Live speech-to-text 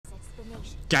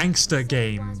Gangster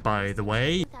game, by the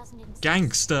way.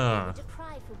 Gangster.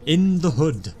 In the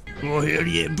hood. Oh, hell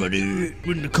yeah, buddy.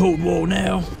 We're in the Cold War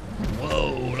now.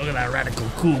 Whoa, look at that radical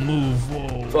cool move.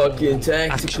 Whoa. Fucking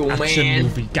tactical, man. Action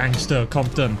movie. Gangster.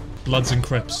 Compton. Bloods and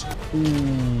Crips.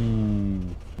 Ooh.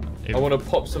 I want to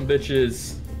pop some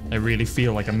bitches. I really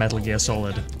feel like a Metal Gear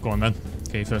Solid. Go on then.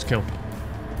 Okay, first kill.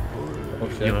 Oh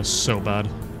shit. You are so bad.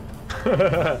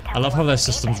 I love how their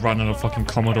systems run on a fucking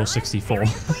Commodore 64.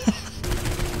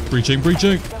 Breaching,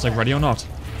 breaching! It's like, ready or not?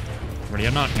 Ready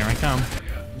or not, here I come.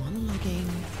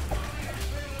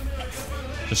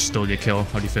 Just stole your kill.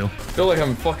 How do you feel? I feel like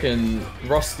I'm fucking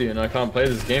rusty and I can't play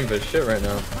this game for shit right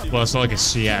now. Well, it's not like a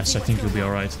CS. I think you'll be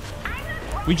alright.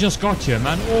 We just got you,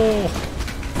 man. Oh!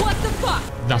 What the fuck?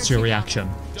 That's your reaction.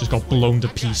 Just got blown to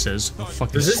pieces. Oh,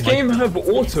 fucking Does this game have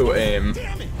auto aim?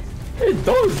 It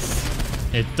does.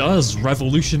 It does.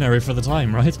 Revolutionary for the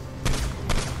time, right?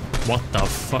 What the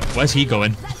fuck? Where's he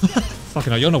going?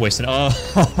 Fucking hell, you're not wasting it.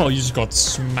 Oh, you just got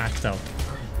smacked out.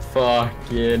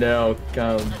 Fucking hell,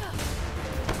 come.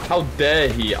 How dare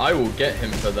he? I will get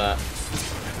him for that.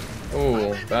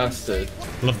 Oh, bastard.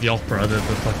 Love the opera, the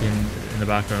fucking in the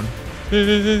background.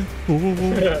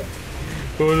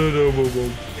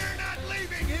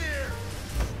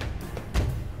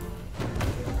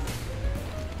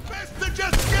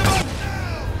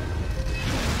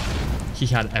 He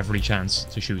had every chance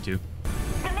to shoot you.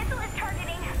 The missile is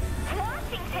targeting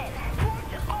Washington.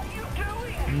 What are you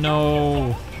doing?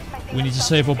 No. We need to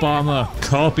save Obama.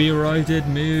 Copyrighted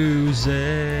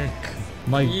music.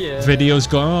 My video's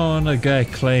gonna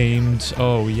get claimed.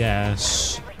 Oh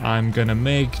yes. I'm gonna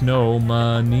make no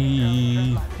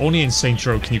money. Only in Saints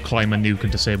Row can you climb a nuke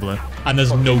and disable it. And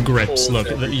there's no grips. Look,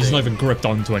 he's not even gripped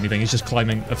onto anything. He's just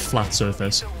climbing a flat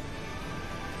surface.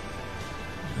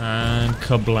 And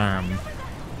kablam.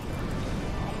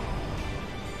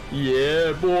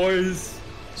 Yeah, boys.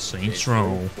 Saints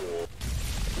Row.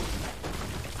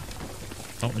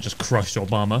 Oh, I just crushed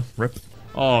Obama. Rip.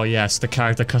 Oh, yes, the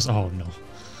character cuss. Oh, no.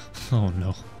 Oh,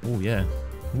 no. Oh, yeah.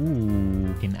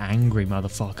 Ooh, an angry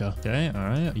motherfucker. Okay,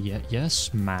 alright. Yeah,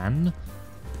 yes, man.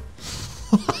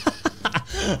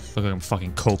 Look like I'm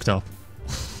fucking coked up.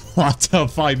 What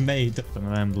have I made? Some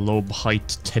of them lobe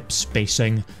height, tip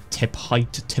spacing, tip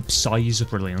height, tip size.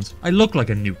 Brilliant. I look like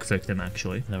a nuke victim,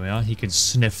 actually. There we are. He can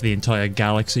sniff the entire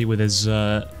galaxy with his,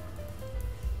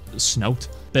 snout.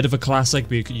 Bit of a classic,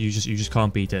 but you just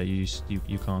can't beat it.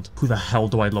 You can't. Who the hell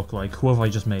do I look like? Who have I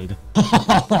just made?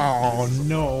 Oh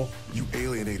no! You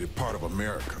alienated part of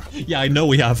America. Yeah, I know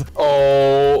we have.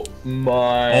 Oh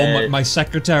my. Oh my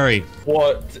secretary.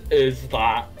 What is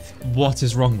that? What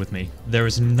is wrong with me? There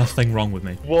is nothing wrong with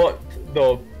me. What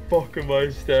the fuck am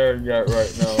I staring at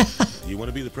right now? You want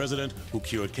to be the president who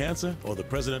cured cancer or the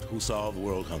president who solved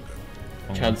world hunger?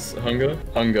 Cancer, hunger?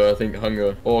 Hunger, I think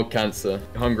hunger. Or cancer.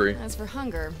 Hungry. As for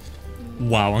hunger...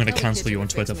 Wow, I'm gonna cancel you on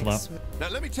Twitter for that. Now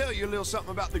let me tell you a little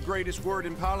something about the greatest word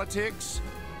in politics.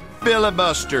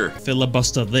 Filibuster.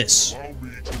 Filibuster this.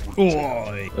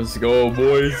 Oi. Let's go,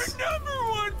 boys.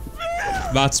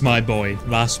 That's my boy.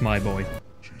 That's my boy.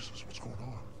 Jesus, what's going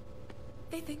on?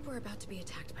 They think we're about to be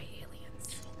attacked by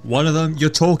aliens. One of them? You're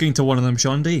talking to one of them,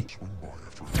 Sean D.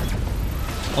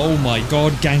 Oh my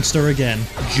god, gangster again.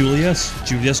 Julius,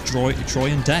 Troy,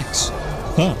 and Dex.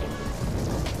 Huh.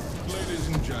 Ladies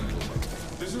and gentlemen,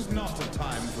 this is not a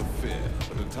time for fear,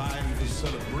 but a time to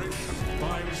celebrate and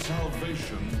find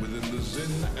salvation within the Zin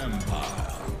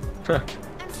Empire.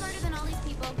 I'm smarter than all these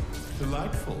people.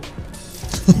 Delightful.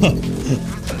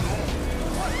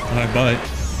 Alright, bye.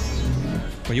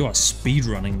 But you are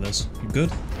speedrunning this. You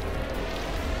good?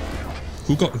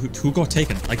 Who got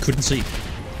taken? I couldn't see.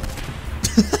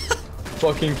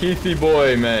 Fucking Keithy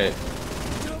boy, mate.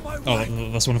 Oh,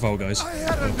 that's one of our guys.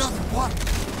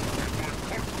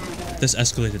 This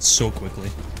escalated so quickly.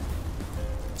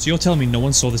 So you're telling me no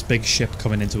one saw this big ship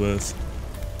coming into Earth?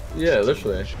 Yeah,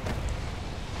 literally.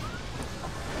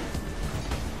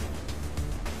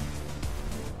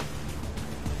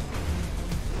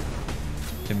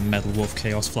 Metal Wolf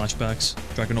Chaos flashbacks.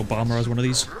 Dragging Obama as one of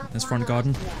these in his front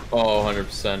garden. Oh,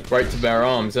 100%. Right to bear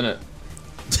arms, innit?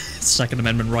 Second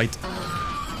Amendment right.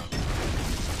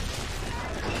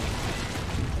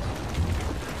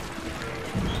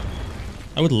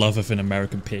 I would love if an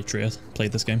American patriot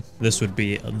played this game. This would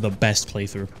be the best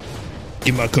playthrough.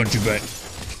 Give my country back.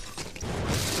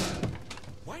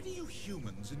 Why do you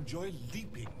humans enjoy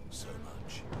leaping so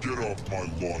much? Get off my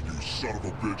lawn, you son of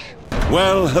a bitch.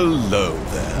 Well, hello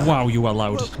there. Wow, you are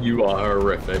loud. You are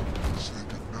horrific.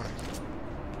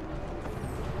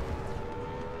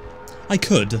 I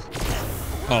could.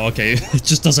 Oh, okay. It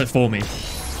just does it for me.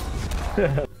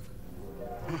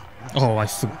 Oh, I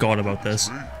forgot about this.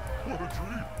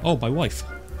 Oh, my wife.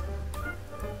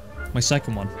 My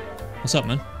second one. What's up,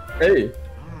 man? Hey.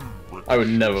 I would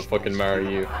never fucking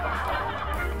marry you.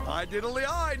 I diddly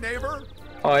eye, neighbor.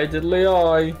 I diddly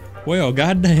I. Well,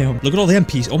 goddamn. Look at all the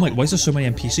NPCs. Oh my, why is there so many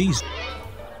NPCs?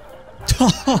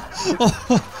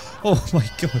 Oh my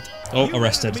god. Oh,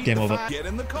 arrested. Game over. Get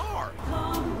in the car.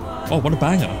 Oh, what a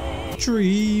banger.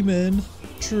 Dreaming.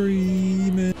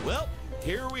 Dreaming. Well,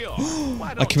 here we are.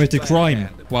 I committed crime.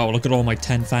 Wow, look at all my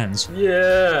 10 fans.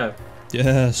 Yeah.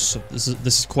 Yes, this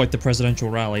is quite the presidential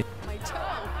rally.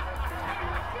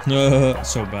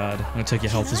 So bad. I'm gonna take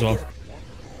your health as well.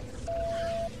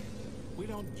 We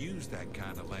don't use that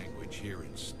kind of language here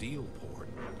in Steelport.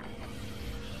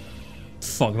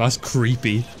 Fuck, that's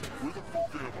creepy.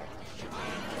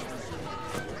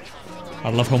 I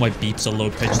love how my beeps are low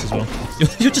pitched as well.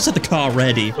 You just had the car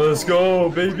ready. Let's go,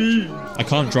 baby. I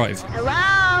can't drive.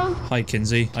 Hello? Hi,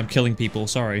 Kinsey. I'm killing people,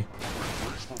 sorry.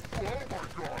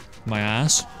 My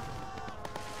ass.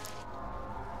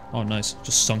 Oh, nice.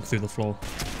 Just sunk through the floor.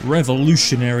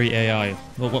 Revolutionary AI.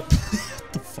 What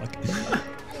the fuck?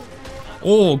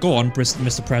 Oh, go on,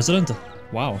 Mr. President.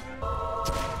 Wow.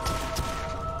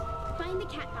 Find the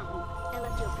cat fountain. I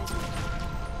left you a present.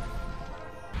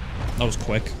 That was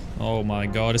quick. Oh my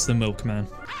god, it's the milkman.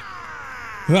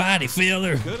 Howdy,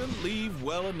 feeler. Couldn't leave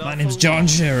well enough. My name's John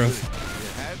Sheriff.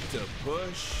 You had to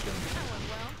push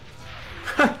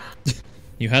and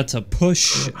You had to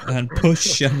push and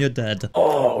push and you're dead.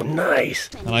 Oh, nice.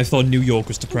 And I thought New York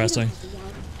was depressing.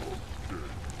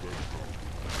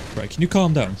 Right, can you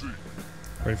calm down?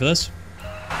 Ready for this?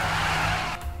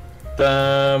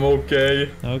 Damn,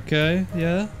 okay. Okay,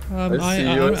 yeah. I see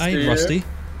ain't you. rusty.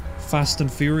 Fast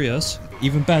and Furious.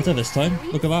 Even better this time.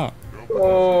 Look at that.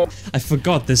 Oh. I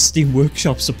forgot there's Steam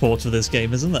Workshop support for this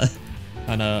game, isn't there?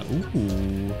 And,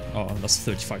 ooh. Oh, that's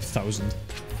 35,000.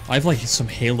 I have, like, some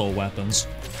Halo weapons.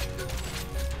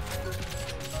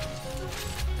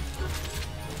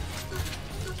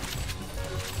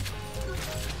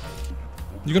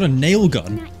 You got a nail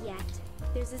gun? Not yet.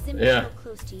 There's a Zim Yeah.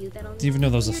 close to you that'll Didn't even know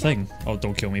there was a thing. Oh,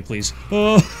 don't kill me, please.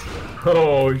 Oh.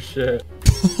 Oh shit.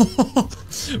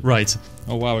 Right.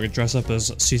 Oh wow, I could dress up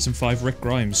as Season 5 Rick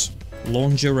Grimes.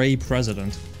 Lingerie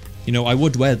President. You know, I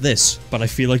would wear this, but I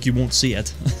feel like you won't see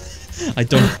it. I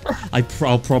don't...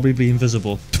 I'll probably be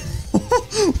invisible.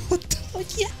 What the fuck?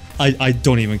 Yeah. I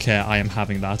don't even care. I am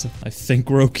having that. I think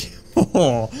we're okay.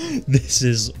 Oh, this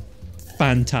is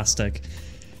fantastic.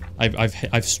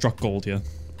 I've struck gold here.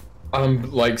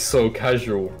 I'm like so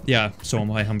casual. Yeah, so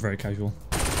am I. I'm very casual.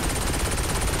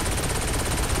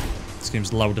 This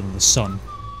game's louder than the sun.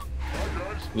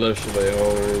 Literally,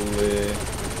 holy.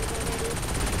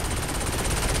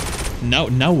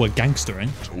 Now we're gangstering.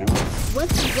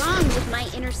 What's wrong with my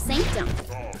inner sanctum?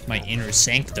 My inner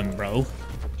sanctum, bro.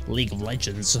 League of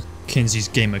Legends. Kinsey's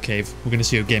Gamer Cave. We're gonna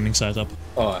see your gaming setup.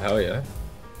 Oh, hell yeah.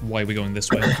 Why are we going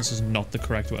this way? This is not the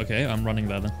correct way. Okay, I'm running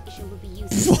there then. It would be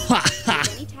useful.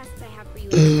 Any tasks I have for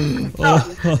you.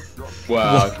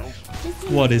 Wow.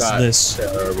 What is That's this?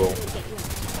 terrible.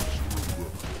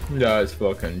 That's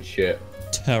fucking shit.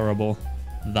 Terrible.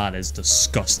 That is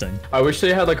disgusting. I wish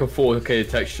they had like a 4K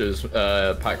textures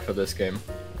pack for this game.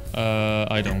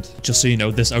 I don't. Just so you know,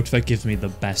 this outfit gives me the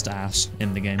best ass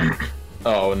in the game.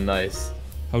 Oh, nice.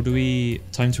 How do we...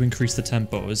 Time to increase the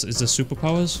tempo. Is there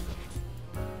superpowers?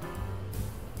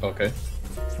 Okay.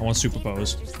 I want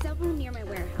superpowers. There's several near my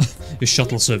warehouse. Your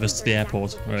shuttle service to the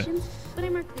airport. Right. But I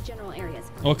marked the general areas.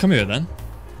 Oh, come here then.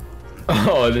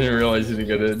 Oh, I didn't realize you didn't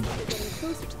get in. Getting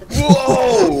closer to the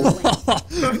Whoa!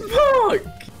 Fuck!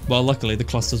 Well, luckily the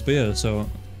cluster's beer, so...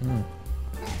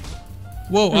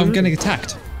 Whoa, I'm getting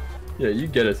attacked. Yeah, you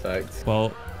get attacked.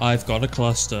 Well, I've got a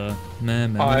cluster.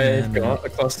 I've got a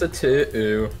cluster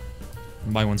too.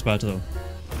 My one's better though.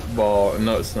 Well,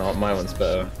 no, it's not. My one's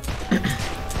better.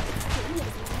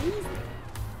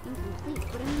 incomplete,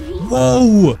 but amazing.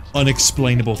 Whoa!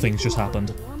 Unexplainable things just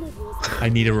happened. I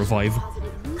need a revive.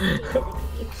 I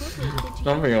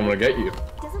don't think I'm gonna get you.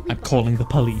 I'm calling the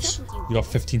police. You got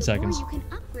 15 seconds. You can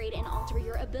upgrade and alter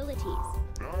your abilities.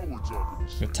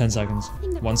 You got 10 seconds.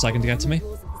 1 second to get to me.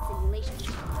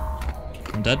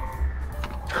 I'm dead.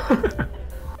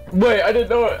 Wait, I didn't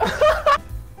know it.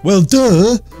 Well,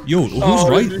 duh! Yo, who's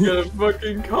right? You got a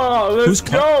fucking car. Let's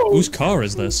go. Whose car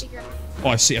is this? Oh,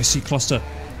 I see cluster.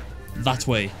 That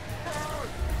way.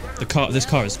 This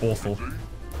car is awful.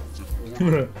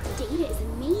 Data is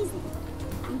amazing.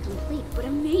 Incomplete, but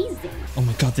amazing. Oh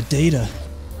my god, the data.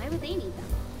 Why would they need them?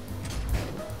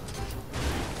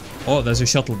 Oh, there's a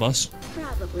shuttle bus.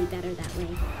 Probably better that way.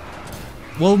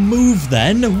 Well, move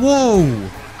then. Whoa!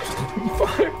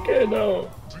 Fucking fucking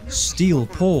hell. Steel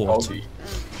port. Hobby.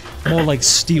 More like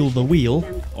steal the wheel.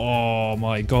 Oh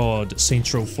my god,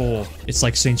 Saints Row 4. It's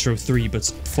like Saints Row 3, but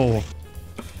 4.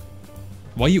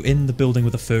 Why are you in the building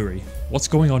with a furry? What's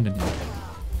going on in here?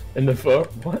 In the foot?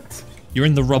 What? You're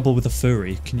in the rubble with a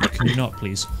furry. Can you not,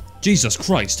 please? Jesus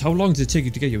Christ, how long did it take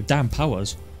you to get your damn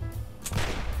powers?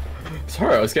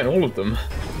 Sorry, I was getting all of them.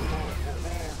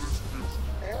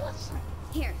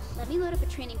 Here, let me load up a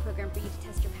training program for you to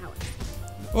test your powers.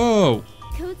 Oh!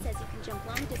 Code says you can jump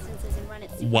long distances and run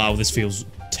at super Wow, this feels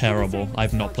terrible.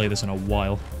 I've not played this in a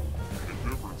while.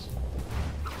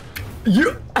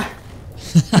 You.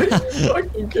 Are you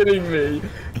fucking kidding me?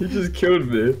 You just killed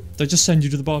me. Did I just send you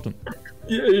to the bottom?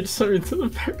 Yeah, you just sent me to the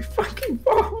very fucking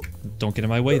bottom. Don't get in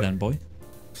my way then, boy.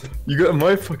 You got in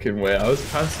my fucking way. I was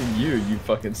passing you, you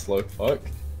fucking slow fuck.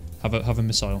 Have a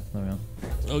missile. There we are.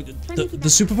 Oh, the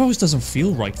superpowers doesn't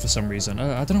feel right for some reason.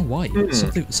 I don't know why.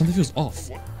 Something feels off.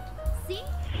 See?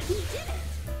 You did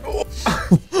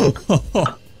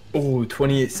it! Oh,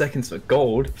 28 seconds for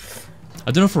gold.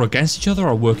 I don't know if we're against each other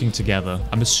or working together.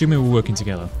 I'm assuming we're working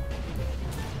together.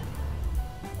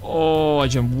 Oh, I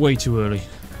jumped way too early.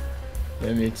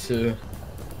 Yeah, me too.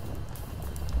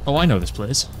 Oh, I know this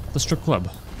place. The strip club.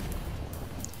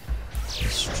 The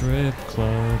strip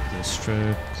club, the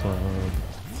strip club.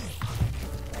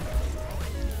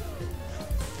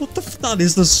 What the f- That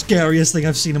is the scariest thing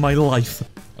I've seen in my life.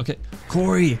 Okay,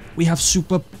 Corey, we have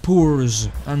super pours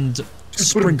and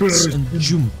sprints and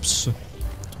jumps.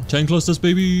 10 clusters,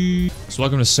 baby! So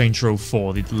welcome to Saints Row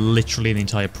 4. Literally the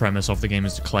entire premise of the game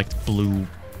is to collect blue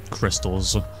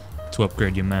crystals to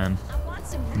upgrade your man.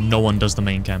 No one does the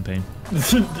main campaign.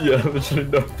 Yeah, literally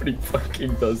nobody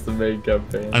fucking does the main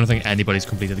campaign. I don't think anybody's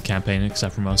completed the campaign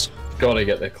except from us. Gotta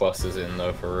get their clusters in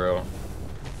though, for real.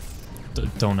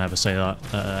 Don't ever say that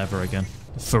ever again.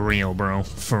 For real, bro.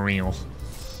 For real.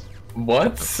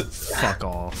 What? Fuck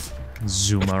off.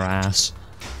 Zoomer ass.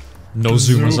 No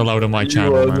zoomers allowed on my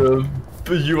channel, man.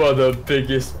 You are the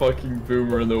biggest fucking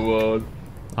boomer in the world.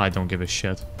 I don't give a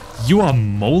shit. You are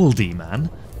moldy, man.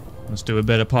 Let's do a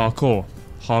bit of parkour.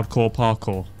 Hardcore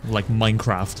parkour. Like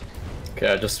Minecraft. Okay,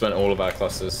 I just spent all of our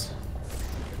clusters.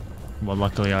 Well,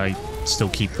 luckily I still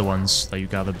keep the ones that you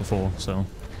gathered before, so...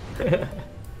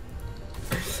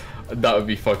 That would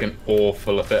be fucking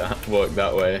awful if it had to work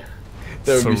that way.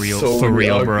 That would be so for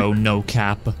real, ugly. bro. No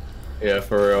cap. Yeah,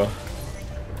 for real.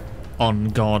 On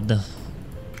God.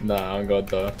 Nah, on God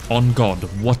though. On God.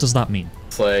 What does that mean?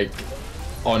 It's like,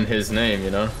 on his name,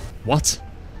 you know? What?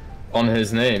 On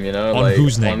his name, you know? On like,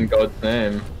 whose name? On God's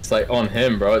name. It's like, on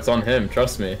him, bro. It's on him,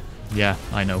 trust me. Yeah,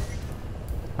 I know.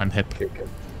 I'm hip. Okay, good.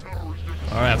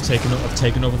 Alright, I've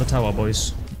taken over the tower,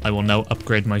 boys. I will now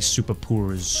upgrade my super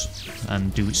pours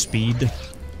and do speed.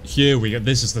 Here we go.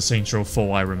 This is the Saints Row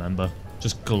 4 I remember.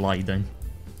 Just gliding.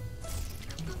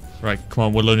 Right, come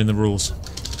on, we're learning the rules.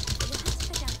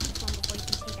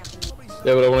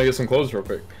 Yeah, but I want to get some clothes real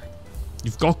quick.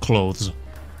 You've got clothes.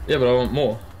 Yeah, but I want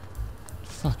more.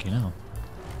 Fucking hell.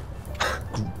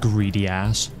 Greedy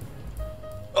ass.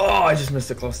 Oh, I just missed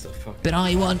a cluster. Fuck. But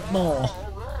I want more.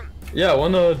 Yeah, I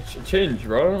want to change,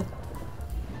 bro.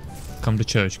 Come to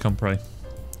church, come pray.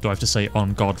 Do I have to say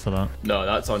on God for that? No,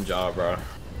 that's on jar, bro.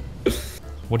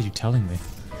 What are you telling me?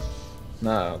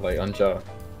 Nah, like on jar.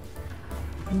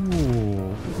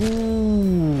 Ooh.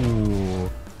 Ooh.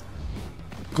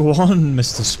 Go on,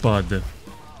 Mr. Spud.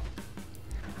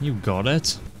 You got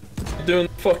it. You're doing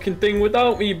the fucking thing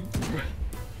without me.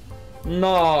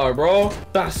 Nah, bro.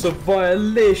 That's a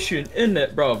violation,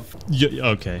 innit, bruv? Yeah,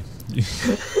 okay.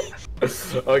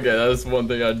 Okay, that's one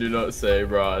thing I do not say,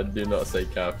 bro. I do not say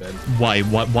capping. Why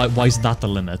is that the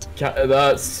limit?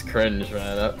 That's cringe,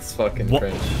 man. That's fucking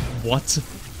cringe. What?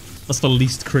 That's the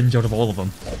least cringe out of all of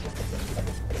them.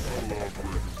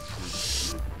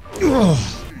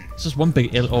 It's just one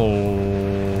big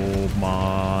oh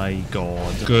my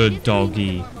god. Good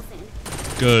doggy.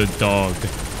 Good dog.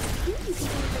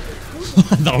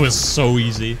 That was so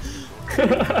easy.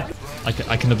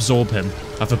 I can absorb him.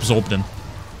 I've absorbed him.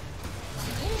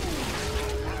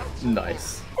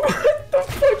 Nice. What the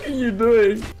fuck are you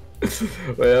doing?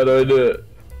 Wait, how do I do it?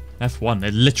 F1.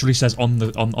 It literally says on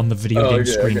the video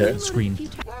game screen.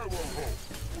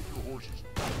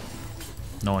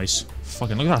 Nice.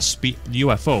 Fucking look at that speed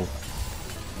UFO.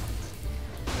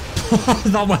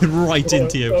 That went right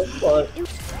into you. Got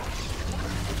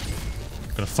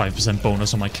a 5%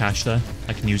 bonus on my cash there.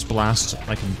 I can use blast.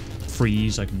 I can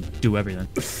freeze. I can do everything.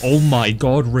 Oh my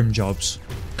god, rim jobs.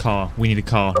 Car. We need a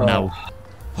car now.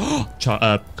 Fuck,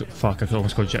 I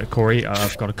almost called Corey.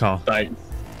 I've got a car. Thanks.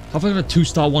 Have I got a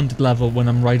 2-star wanted level when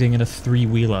I'm riding in a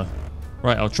 3-wheeler?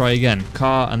 Right, I'll try again.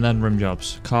 Car and then rim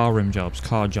jobs. Car, rim jobs.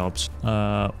 Car jobs.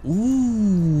 Ooh.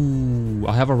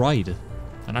 I have a ride.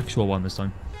 An actual one this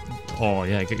time. Oh,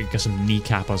 yeah, get some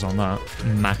kneecappers on that.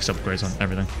 Max upgrades on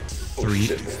everything.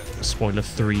 3. Spoiler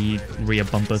 3. Rear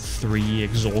bumper 3.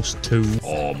 Exhaust 2.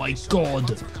 Oh my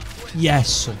god.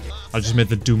 Yes. I just made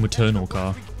the Doom Eternal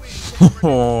car.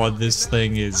 Oh, this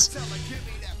thing is...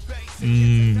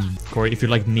 Corey, if you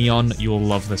like neon, you'll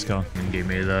love this car. Give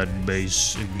me that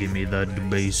bass. Give me that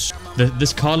bass.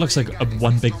 This car looks like a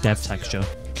one big dev texture.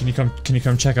 Can you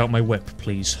come check out my whip,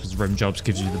 please? As Rim Jobs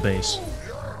gives you the bass.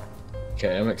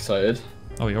 Okay, I'm excited.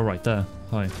 Oh, you're right there.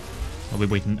 Hi. I'll be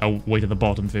waiting. I'll wait at the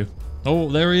bottom for you. Oh,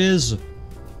 there he is.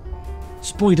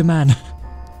 Spider-Man.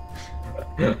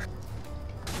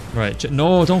 Right.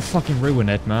 No, don't fucking ruin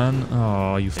it, man.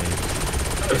 Oh, you.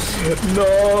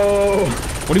 No.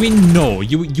 What do you mean no?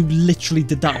 You literally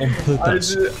did that on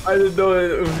purpose. I didn't know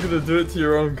it was gonna do it to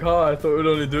your own car. I thought it would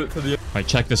only do it to the. Right,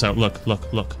 check this out. Look.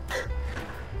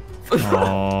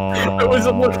 Oh. I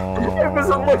wasn't looking.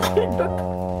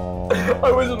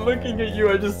 I wasn't looking at you.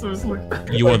 I just was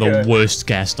looking. You are the worst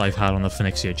guest I've had on the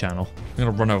Phonixia channel. I'm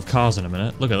gonna run out of cars in a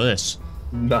minute. Look at this.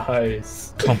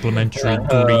 Nice. Complimentary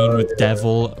green with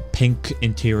devil, pink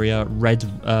interior, red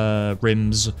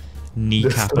rims,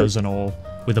 kneecappers and all.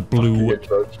 With a blue,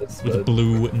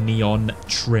 neon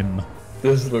trim.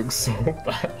 This looks so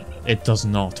bad. It does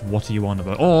not. What are you on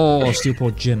about? Oh,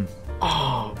 Steelport Gym.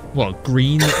 Oh. Well,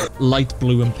 green, light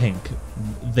blue, and pink.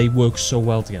 They work so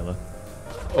well together.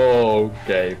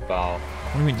 Okay, pal.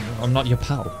 What do you mean? I'm not your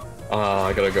pal.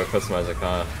 I gotta go customize a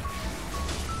car.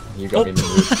 You got me in the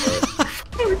mood for it.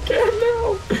 Okay,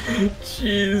 no.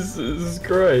 Jesus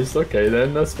Christ. Okay,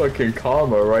 then that's fucking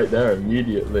karma right there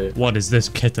immediately. What is this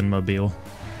Kittenmobile?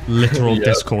 Literal Yep.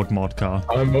 Discord mod car.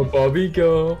 I'm a Bobby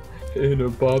girl in a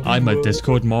Bobby. I'm a mode.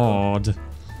 Discord mod.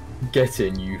 Get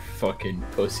in, you fucking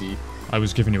pussy. I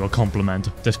was giving you a compliment.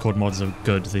 Discord mods are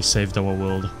good. They saved our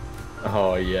world.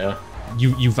 Oh yeah.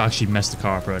 You've actually messed the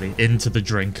car up already. Into the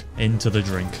drink. Into the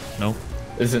drink. No.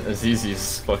 Isn't as easy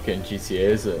as fucking GTA,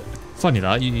 is it? Funny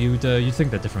that you'd think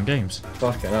they're different games.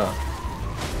 Fucking hell.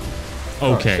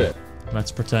 Okay.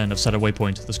 Let's pretend I've set a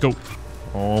waypoint. Let's go.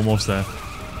 Almost there.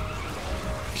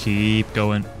 Keep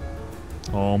going.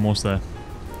 Almost there.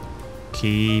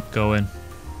 Keep going.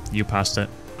 You passed it.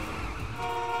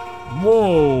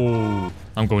 Whoa!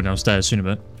 I'm going downstairs soon a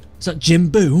bit. Is that Jim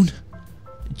Boone?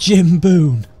 Jim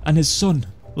Boone and his son.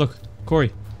 Look,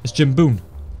 Corey, it's Jim Boone.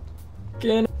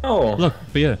 Get out. Look,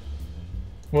 beer.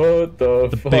 What the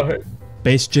fuck?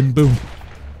 Base Jim Boone.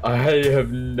 I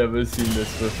have never seen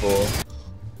this before.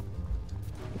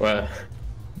 Where?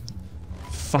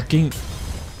 Fucking.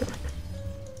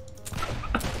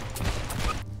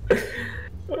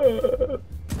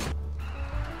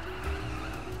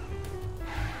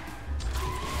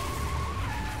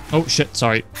 Oh shit,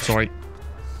 sorry.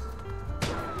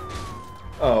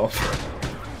 Oh.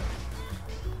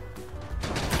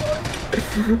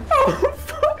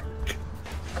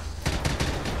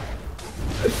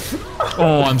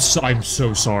 Oh, I'm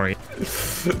so sorry.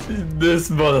 This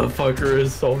motherfucker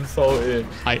is so salty.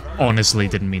 I honestly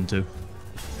didn't mean to.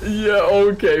 Yeah,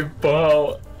 okay,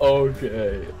 pal.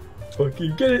 Okay.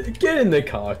 Fucking get in the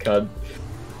car, cunt.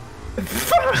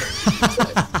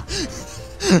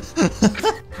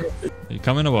 Are you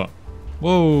coming or what?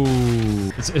 Whoa!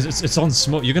 It's on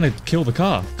smoke. You're gonna kill the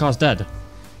car. Car's dead.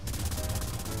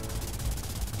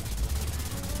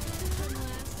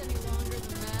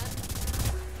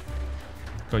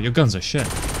 God, your guns are shit.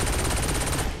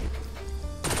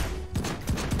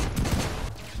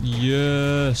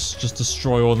 Yes, just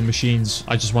destroy all the machines.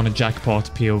 I just want a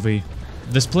jackpot POV.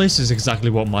 This place is exactly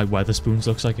what my Weatherspoons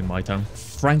looks like in my town.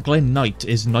 Franklin Knight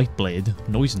is Nightblade.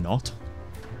 No, he's not.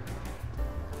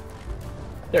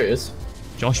 There he is.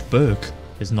 Josh Burke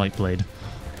is Nightblade.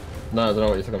 No, I don't know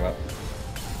what you're talking about.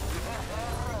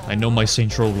 I know my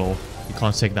Saints Row lore. You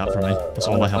can't take that from me. That's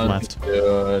all I have left.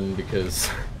 Because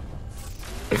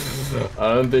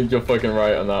I don't think you're fucking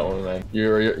right on that one, man.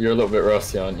 You're a little bit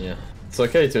rusty, aren't you? It's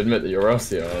okay to admit that you're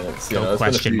rusty on it. It's, Don't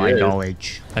question my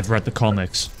knowledge. I've read the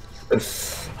comics.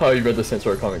 Oh, you read the Saints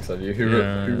Row comics, have you?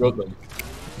 Who wrote them?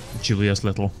 Julius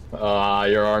Little. Ah,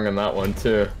 you're wrong on that one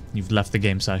too. You've left the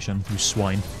game session, you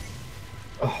swine.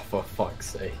 Oh, for fuck's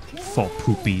sake. For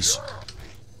poopies.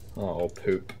 Oh,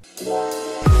 poop.